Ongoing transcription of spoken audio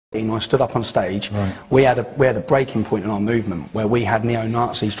I stood up on stage. Right. We had a breaking point in our movement where we had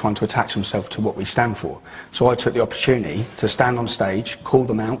neo-Nazis trying to attach themselves to what we stand for. So I took the opportunity to stand on stage, call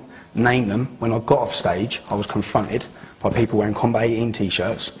them out, name them. When I got off stage, I was confronted by people wearing Combat 18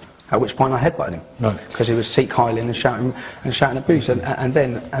 t-shirts, at which point I headbutted him. Because he was Sikh Highland and shouting abuse. And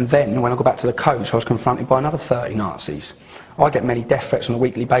then when I got back to the coach, I was confronted by another 30 Nazis. I get many death threats on a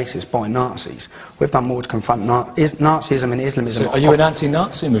weekly basis by Nazis. We've done more to confront Nazism and Islamism. So are you an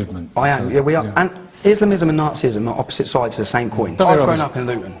anti-Nazi movement? I am, yeah, we are. Yeah. And Islamism and Nazism are opposite sides of the same coin. I've grown up in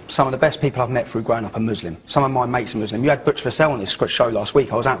Luton. Some of the best people I've met through growing up are Muslim. Some of my mates are Muslim. You had Butch Vassell on this show last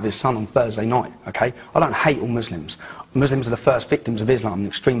week. I was out with his son on Thursday night, okay? I don't hate all Muslims. Muslims are the first victims of Islam and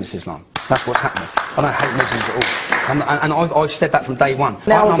extremist Islam. That's what's happening. I don't hate Muslims at all. And I've said that from day one.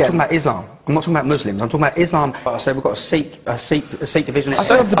 Now I'm talking about Islam. I'm not talking about Muslims. I'm talking about Islam. I said we've got a Sikh division. I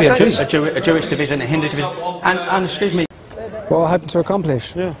don't have to be a Jewish division, a Hindu division. And excuse me. What I'm hoping to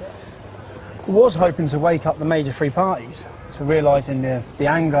accomplish? Yeah. I was hoping to wake up the major three parties to realising the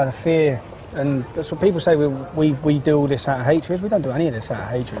anger, the fear, and that's what people say. We do all this out of hatred. We don't do any of this out of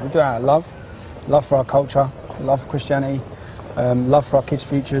hatred. We do it out of love for our culture, love for Christianity, love for our kids'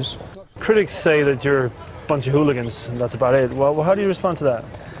 futures. Critics say that you're a bunch of hooligans and that's about it. Well, how do you respond to that?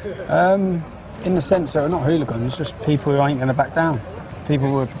 In the sense that we're not hooligans, just people who ain't going to back down, people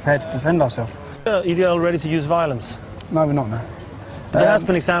who are prepared to defend ourselves. EDL ready to use violence? No, we're not, no. There has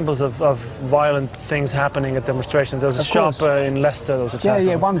been examples of violent things happening at demonstrations. There was a shop in Leicester that was attacked.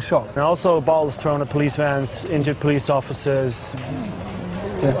 Yeah, one shop. And also balls thrown at police vans, injured police officers.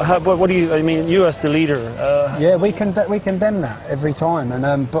 Yeah. What do you? I mean, you as the leader. Yeah, we condemn that every time.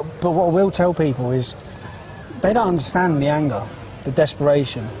 And but what I will tell people is, they don't understand the anger, the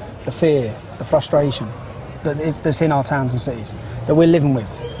desperation, the fear, the frustration that's in our towns and cities that we're living with,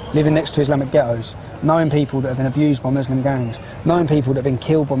 living next to Islamic ghettos. Knowing people that have been abused by Muslim gangs, knowing people that have been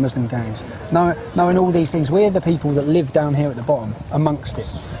killed by Muslim gangs, knowing all these things. We're the people that live down here at the bottom, amongst it.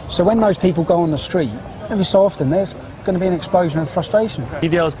 So when those people go on the street, every so often there's going to be an explosion of frustration.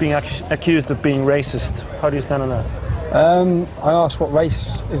 EDL is being accused of being racist. How do you stand on that? I ask, what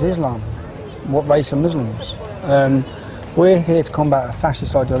race is Islam? What race are Muslims? We're here to combat a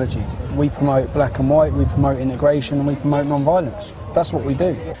fascist ideology. We promote black and white, we promote integration, and we promote non-violence. That's what we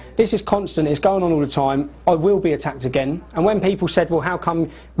do. This is constant, it's going on all the time. I will be attacked again. And when people said, well, how come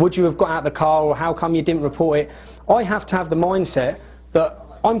would you have got out of the car, or how come you didn't report it? I have to have the mindset that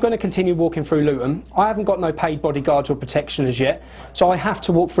I'm going to continue walking through Luton. I haven't got no paid bodyguards or protection as yet, so I have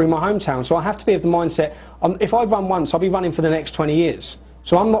to walk through my hometown. So I have to be of the mindset, if I run once, I'll be running for the next 20 years.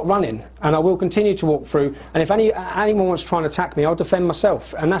 So I'm not running, and I will continue to walk through, and if anyone wants to try and attack me, I'll defend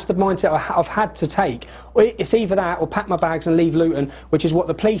myself. And that's the mindset I've had to take. It's either that or pack my bags and leave Luton, which is what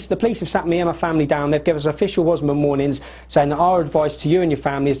the police have sat me and my family down. They've given us official Wasman warnings saying that our advice to you and your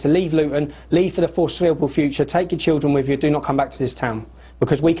family is to leave Luton, leave for the foreseeable future, take your children with you, do not come back to this town,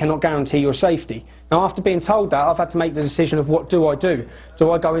 because we cannot guarantee your safety. Now, after being told that, I've had to make the decision of what do I do?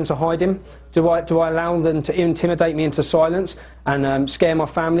 Do I go into hiding? Do I allow them to intimidate me into silence and scare my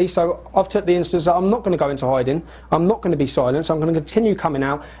family? So I've took the instance that I'm not going to go into hiding. I'm not going to be silenced. I'm going to continue coming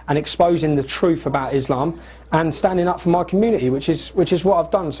out and exposing the truth about Islam and standing up for my community, which is what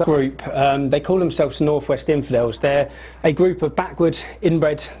I've done. So, group, they call themselves North West Infidels. They're a group of backward,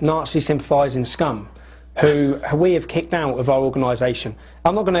 inbred, Nazi sympathising scum who we have kicked out of our organisation.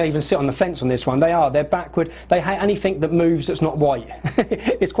 I'm not going to even sit on the fence on this one. They're backward. They hate anything that moves that's not white.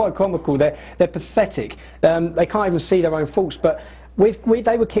 It's quite comical. They're pathetic. They can't even see their own faults. But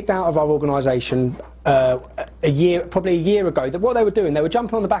they were kicked out of our organisation probably a year ago. What they were doing, they were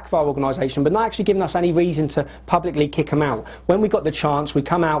jumping on the back of our organisation, but not actually giving us any reason to publicly kick them out. When we got the chance, we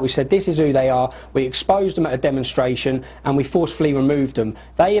come out, we said this is who they are, we exposed them at a demonstration, and we forcefully removed them.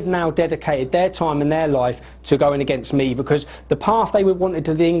 They have now dedicated their time and their life to going against me, because the path they wanted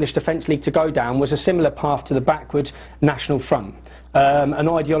to the English Defence League to go down was a similar path to the backward National Front. An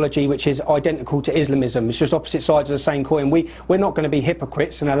ideology which is identical to Islamism. It's just opposite sides of the same coin. We're not going to be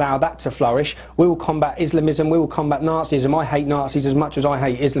hypocrites and allow that to flourish. We will combat Islamism, we will combat Nazism. I hate Nazis as much as I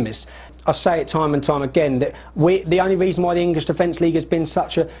hate Islamists. I say it time and time again that the only reason why the English Defence League has been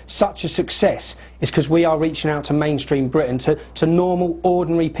such a success is because we are reaching out to mainstream Britain, to normal,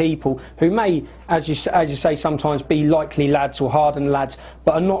 ordinary people who may, as you say, sometimes be likely lads or hardened lads,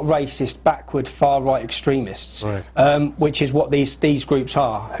 but are not racist, backward, far-right extremists, right. Which is what these groups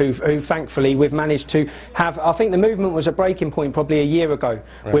are, who thankfully we've managed to have. I think the movement was a breaking point probably a year ago,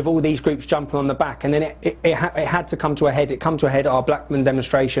 right, with all these groups jumping on the back, and then it had to come to a head. It come to a head at our Blackburn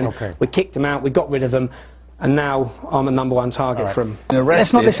demonstration. Okay. We kicked them out, we got rid of them, and now I'm a #1 target for him. Arrested.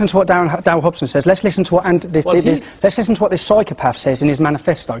 Let's not listen to what Darryl Hobson says. Let's listen to what let's listen to what this psychopath says in his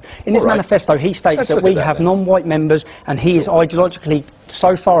manifesto. In his manifesto, he states that we have non-white members, and he is ideologically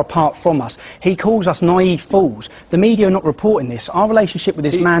so far apart from us. He calls us naive fools. The media are not reporting this. Our relationship with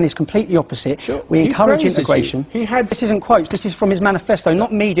this man is completely opposite. We encourage integration. This isn't quotes. This is from his manifesto,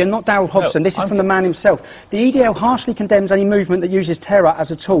 not media, not Darryl Hobson. This is from the man himself. The EDL harshly condemns any movement that uses terror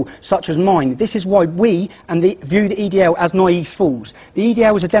as a tool, such as mine. This is why we view the EDL as naive fools. The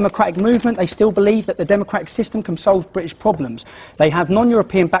EDL is a democratic movement. They still believe that the democratic system can solve British problems. They have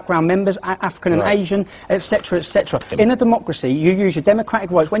non-European background members, African and Asian, etc., etc. In a democracy, you use your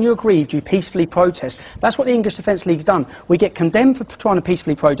democratic rights. When you're aggrieved, you peacefully protest. That's what the English Defence League's done. We get condemned for trying to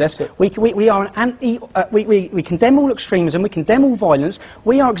peacefully protest. We are an anti. We condemn all extremism. We condemn all violence.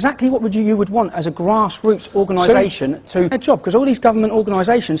 We are exactly what you would want as a grassroots organisation to their job, because all these government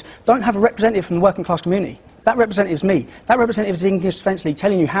organisations don't have a representative from the working class community. That representative is me. That representative is the English Defence League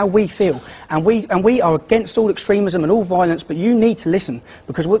telling you how we feel. And we are against all extremism and all violence, but you need to listen,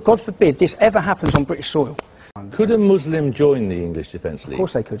 because God forbid this ever happens on British soil. Could a Muslim join the English Defence League? Of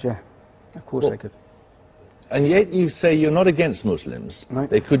course they could, yeah. Of course they could. And yet you say you're not against Muslims. No.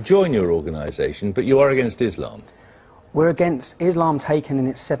 They could join your organisation, but you are against Islam. We're against Islam taken in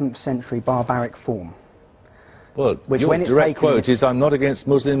its 7th century barbaric form. Well, your direct quote is, I'm not against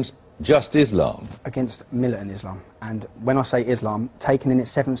Muslims, just Islam. Against militant Islam. And when I say Islam, taken in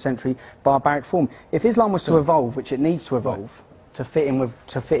its 7th century barbaric form. If Islam was to evolve, which it needs to evolve, to fit in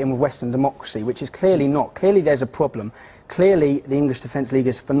with Western democracy, which is clearly not. Clearly there's a problem. Clearly the English Defence League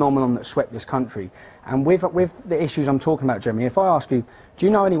is a phenomenon that swept this country. And with the issues I'm talking about, Jeremy, if I ask you, do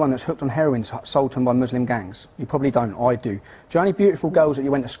you know anyone that's hooked on heroin sold to them by Muslim gangs? You probably don't. I do. Do you know any beautiful girls that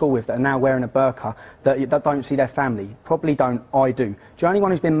you went to school with that are now wearing a burqa that don't see their family? Probably don't. I do. Do you know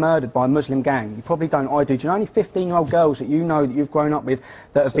anyone who's been murdered by a Muslim gang? You probably don't. I do. Do you know any 15-year-old girls that you know that you've grown up with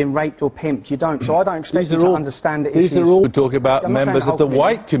that have been raped or pimped? You don't. So I don't expect you to understand the issues. These are all talking about members of the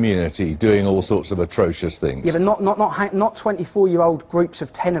white community doing all sorts of atrocious things. Yeah, but not 24-year-old groups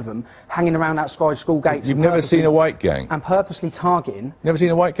of 10 of them hanging around outside school gates. You've never seen a white gang? And purposely targeting. Never seen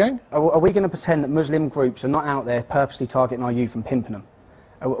a white gang? Are we going to pretend that Muslim groups are not out there purposely targeting our youth and pimping them?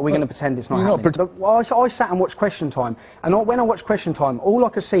 Are we going to pretend it's not happening? I sat and watched Question Time, and when I watched Question Time, all I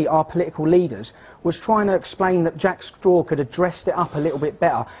could see our political leaders was trying to explain that Jack Straw could have dressed it up a little bit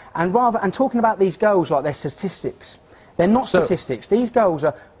better, and talking about these girls like they're statistics. They're not statistics. These girls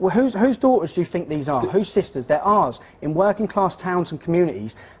are... Well, whose daughters do you think these are? Whose sisters? They're ours, in working-class towns and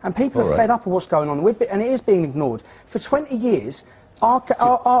communities. And people are fed up of what's going on, and it is being ignored. For 20 years,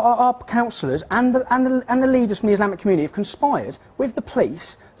 our councillors and the leaders from the Islamic community have conspired with the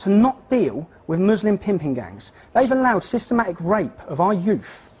police to not deal with Muslim pimping gangs. They've allowed systematic rape of our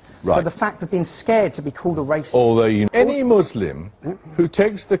youth. Right. For the fact of being scared to be called a racist. Although any Muslim who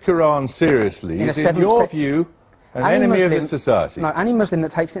takes the Quran seriously is, in your view, an enemy of this society. No, any Muslim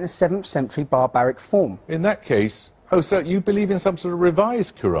that takes it in a 7th century barbaric form. In that case, so you believe in some sort of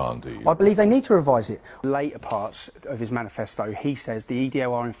revised Quran, do you? I believe they need to revise it. Later parts of his manifesto, he says the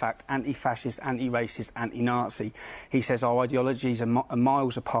EDL are in fact anti-fascist, anti-racist, anti-Nazi. He says our ideologies are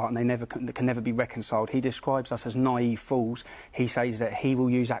miles apart and they can never be reconciled. He describes us as naive fools. He says that he will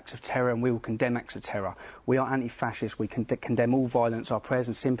use acts of terror and we will condemn acts of terror. We are anti-fascist. We condemn all violence. Our prayers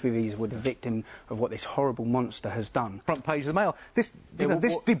and sympathies with the victim of what this horrible monster has done. Front page of the Mail. This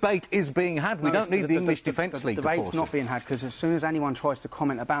debate is being had. We don't need the English Defence League to force it. Not being had, because as soon as anyone tries to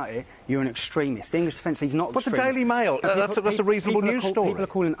comment about it, you're an extremist. The English Defence League's not extremist. But the Daily Mail, that's a reasonable news story. People are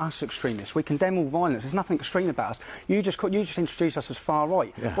calling us extremists. We condemn all violence. There's nothing extreme about us. You just introduced us as far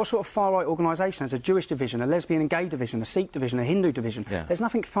right. Yeah. What sort of far right organisation has a Jewish division, a lesbian and gay division, a Sikh division, a Hindu division? Yeah. There's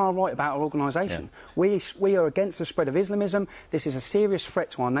nothing far right about our organisation. Yeah. We are against the spread of Islamism. This is a serious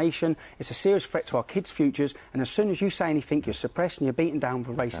threat to our nation. It's a serious threat to our kids' futures. And as soon as you say anything, you're suppressed and you're beaten down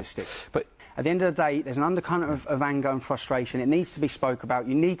with a racist stick. But at the end of the day, there's an undercurrent of anger and frustration. It needs to be spoke about.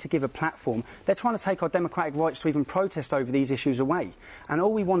 You need to give a platform. They're trying to take our democratic rights to even protest over these issues away. And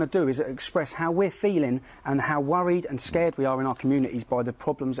all we want to do is express how we're feeling and how worried and scared we are in our communities by the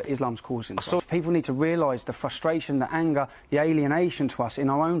problems that Islam's causing. So people need to realise the frustration, the anger, the alienation to us in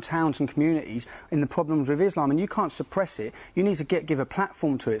our own towns and communities in the problems with Islam. And you can't suppress it. You need to give a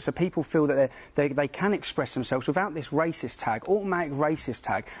platform to it so people feel that they can express themselves without this racist tag, automatic racist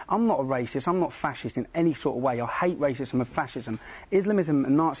tag. I'm not a racist. I'm not fascist in any sort of way. I hate racism and fascism. Islamism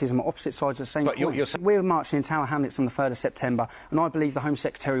and Nazism are opposite sides of the same coin. We're marching in Tower Hamlets on the 3rd of September, and I believe the Home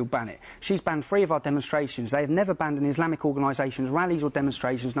Secretary will ban it. She's banned 3 of our demonstrations. They have never banned an Islamic organisation's rallies or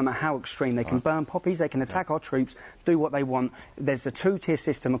demonstrations, no matter how extreme. They can burn poppies, they can attack our troops, do what they want. There's a 2-tier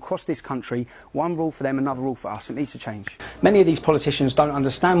system across this country, one rule for them, another rule for us. It needs to change. Many of these politicians don't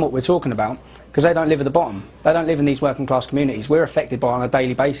understand what we're talking about because they don't live at the bottom. They don't live in these working class communities. We're affected by it on a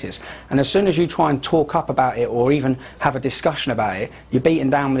daily basis. And as soon as you try and talk up about it or even have a discussion about it, you're beaten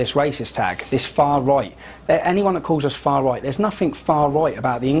down with this racist tag, this far right. Anyone that calls us far right, there's nothing far right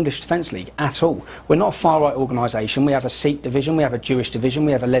about the English Defence League at all. We're not a far right organisation. We have a Sikh division, we have a Jewish division,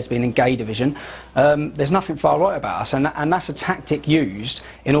 we have a lesbian and gay division. There's nothing far right about us, and that's a tactic used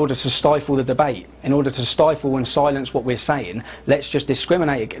in order to stifle the debate, in order to stifle and silence what we're saying. Let's just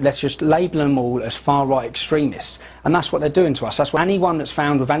discriminate, let's just label them all as far right extremists. And that's what they're doing to us. That's what anyone that's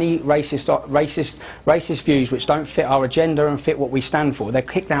found with any racist views which don't fit our agenda and fit what we stand for, they're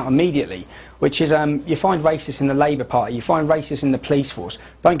kicked out immediately. Which is, you find racists in the Labour Party, you find racists in the police force.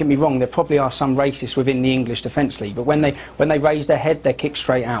 Don't get me wrong, there probably are some racists within the English Defence League, but when they raise their head, they're kicked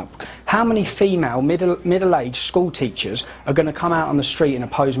straight out. How many female middle-aged school teachers are going to come out on the street and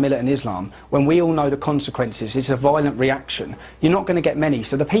oppose militant Islam when we all know the consequences? It's a violent reaction. You're not going to get many.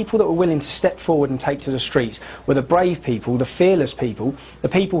 So the people that were willing to step forward and take to the streets were the brave people, the fearless people, the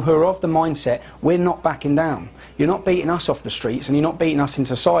people who are of the mindset, we're not backing down. You're not beating us off the streets and you're not beating us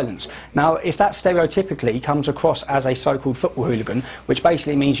into silence. Now, if that stereotypically comes across as a so-called football hooligan, which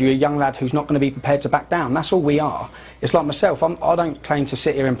basically means you're a young lad who's not going to be prepared to back down, that's all we are. It's like myself, I don't claim to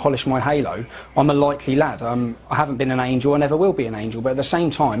sit here and polish my halo. I'm a likely lad. I haven't been an angel, I never will be an angel, but at the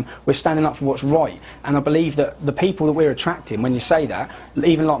same time, we're standing up for what's right. And I believe that the people that we're attracting, when you say that,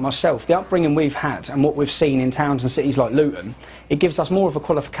 even like myself, the upbringing we've had and what we've seen in towns and cities like Luton, it gives us more of a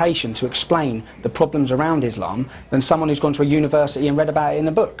qualification to explain the problems around Islam than someone who's gone to a university and read about it in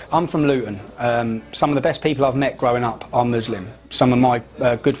a book. I'm from Luton. Some of the best people I've met growing up are Muslim. Some of my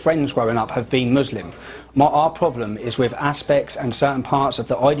good friends growing up have been Muslim. Our problem is with aspects and certain parts of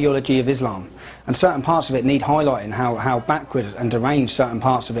the ideology of Islam, and certain parts of it need highlighting how backward and deranged certain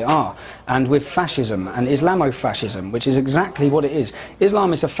parts of it are. And with fascism and Islamofascism, which is exactly what it is.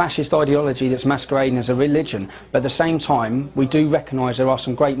 Islam is a fascist ideology that's masquerading as a religion, but at the same time we do recognise there are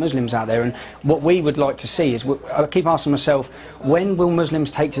some great Muslims out there, and what we would like to see is, I keep asking myself, when will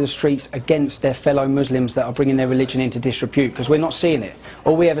Muslims take to the streets against their fellow Muslims that are bringing their religion into disrepute? Because we're not seeing it.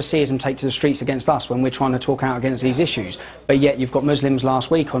 All we ever see is them take to the streets against us when we're trying to talk out against these issues. But yet you've got Muslims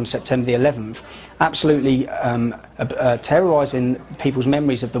last week on September the 11th absolutely terrorising people's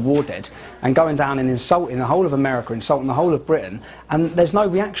memories of the war dead and going down and insulting the whole of America, insulting the whole of Britain, and there's no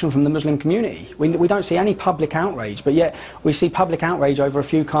reaction from the Muslim community. We don't see any public outrage, but yet we see public outrage over a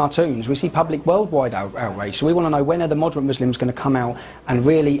few cartoons. We see public worldwide outrage. So we want to know, when are the moderate Muslims going to come out and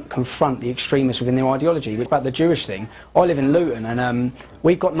really confront the extremists within their ideology? About the Jewish thing, I live in Luton, and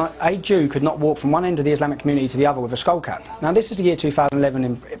we've got a Jew could not walk from one end of the Islamic community to the other with a skull cap. Now this is the year 2011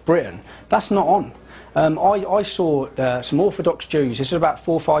 in Britain. That's not on. I saw some Orthodox Jews, this was about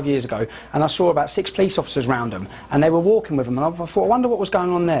 4 or 5 years ago, and I saw about 6 police officers around them, and they were walking with them, and I thought, I wonder what was going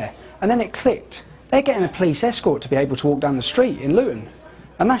on there. And then it clicked. They're getting a police escort to be able to walk down the street in Luton.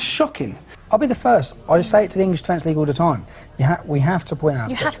 And that's shocking. I'll be the first. I say it to the English Defence League all the time. We have to point out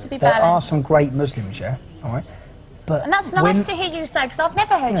you have to be there balanced. are some great Muslims, yeah? All right? But and that's nice to hear you say, because I've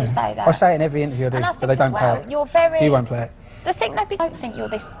never heard you say that. I say it in every interview I do, and I think but they don't play it. You're very... You won't play it. The thing that people don't think you're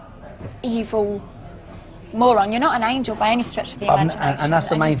this evil moron. You're not an angel by any stretch of the imagination. And that's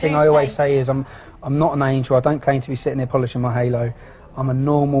the main thing I always say is I'm not an angel. I don't claim to be sitting there polishing my halo. I'm a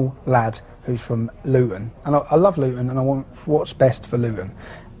normal lad who's from Luton. And I love Luton, and I want what's best for Luton.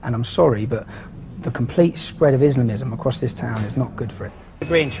 And I'm sorry, but the complete spread of Islamism across this town is not good for it. You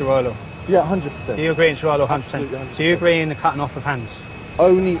agree in Sharia law? Yeah, 100%. Do you agree in Sharia law 100%? Absolutely 100%. So you agree in the cutting off of hands?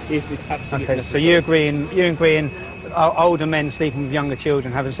 Only if it's absolutely okay, necessary. so you agree in older men sleeping with younger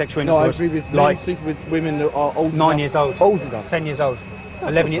children, having sexual intercourse? No, I agree with men sleeping with women that are old 9 years old. Old enough. 10 years old.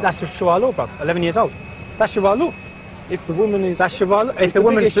 11 years. That's the Sharia law, bro. 11 years old. That's Sharia law. If the woman is... That's Sharia law. If the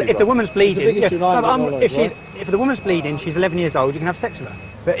woman's bleeding... if the woman's bleeding, she's 11 years old, you can have sex with her.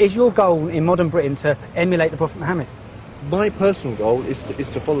 But is your goal in modern Britain to emulate the Prophet Muhammad? My personal goal is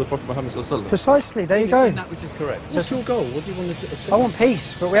to follow the Prophet Muhammad sallallahu alaihi wasallam. Precisely, there you go. That which is correct. What's your goal? What do you want to achieve? I want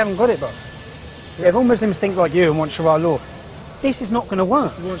peace, but we haven't got it, bro. Yeah. If all Muslims think like you and want Sharia law, this is not going to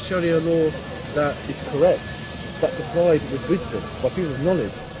work. We want Sharia law that is correct, that's applied with wisdom, by people with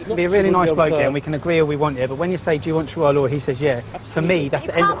knowledge. be a really nice bloke here and we can agree all we want here, but when you say, do you want Sharia law, he says, yeah. For me, that's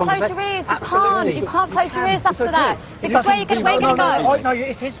the end of the conversation. You can't close your ears after that. Because where are you going to go? No,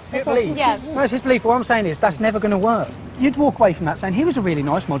 it's his belief. Yeah. No, it's his belief. What I'm saying is, that's never going to work. You'd walk away from that saying he was a really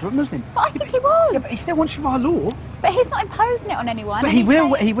nice, moderate Muslim. But I think he was. Yeah, but he still wants Sharia law. But he's not imposing it on anyone. But he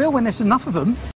will when there's enough of them.